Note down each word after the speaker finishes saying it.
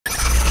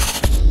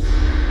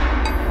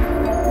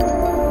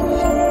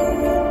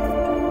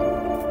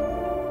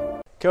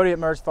Cody at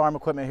Merz Farm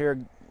Equipment here.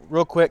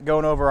 Real quick,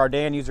 going over our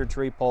Danuser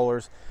Tree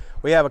Pullers.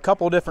 We have a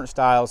couple different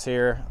styles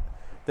here.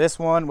 This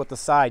one with the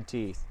side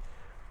teeth.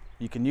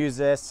 You can use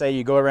this, say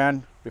you go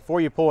around,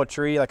 before you pull a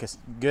tree, like a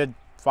good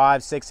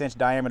 5-6 inch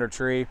diameter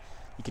tree,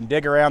 you can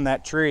dig around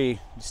that tree,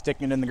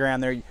 sticking it in the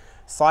ground there, you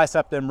slice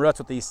up them roots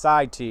with these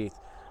side teeth.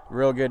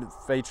 Real good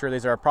feature.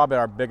 These are probably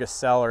our biggest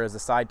seller, is the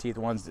side teeth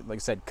ones. Like I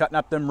said, cutting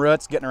up them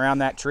roots, getting around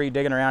that tree,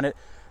 digging around it.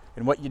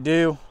 And what you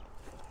do,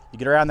 you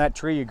get around that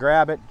tree, you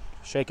grab it,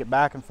 shake it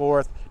back and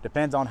forth.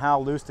 Depends on how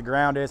loose the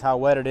ground is, how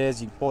wet it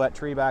is. You can pull that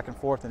tree back and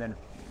forth and then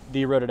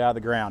de-root it out of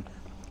the ground.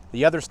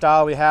 The other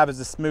style we have is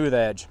the smooth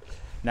edge.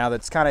 Now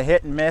that's kind of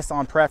hit and miss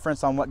on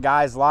preference on what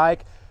guys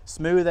like.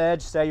 Smooth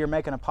edge, say you're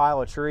making a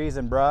pile of trees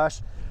and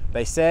brush.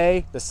 They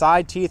say the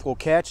side teeth will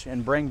catch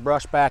and bring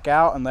brush back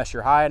out unless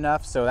you're high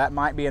enough. So that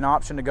might be an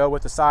option to go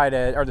with the side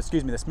edge, or the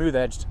smooth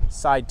edged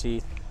side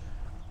teeth.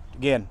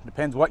 Again,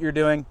 depends what you're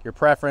doing, your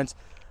preference.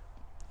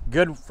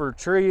 Good for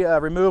tree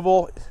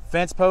removal.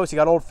 Fence posts, you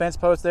got old fence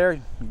posts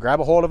there, grab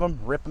a hold of them,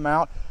 rip them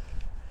out.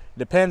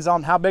 Depends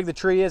on how big the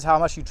tree is, how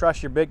much you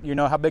trust your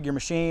how big your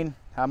machine,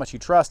 how much you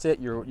trust it,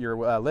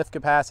 your lift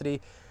capacity.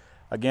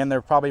 Again,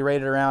 they're probably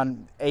rated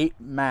around 8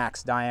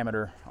 max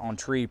diameter on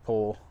tree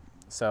pull.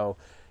 So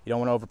you don't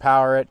want to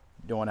overpower it,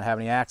 you don't want to have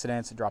any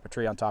accidents, drop a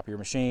tree on top of your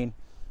machine.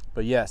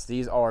 But yes,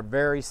 these are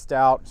very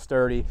stout,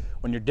 sturdy.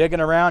 When you're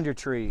digging around your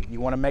tree, you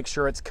want to make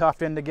sure it's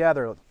cuffed in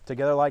together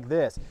like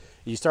this.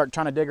 You start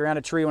trying to dig around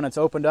a tree when it's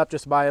opened up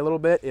just by a little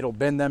bit, it'll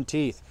bend them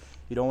teeth.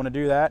 You don't want to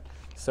do that.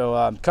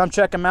 So come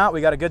check them out.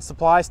 We got a good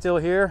supply still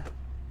here,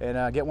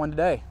 and get one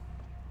today.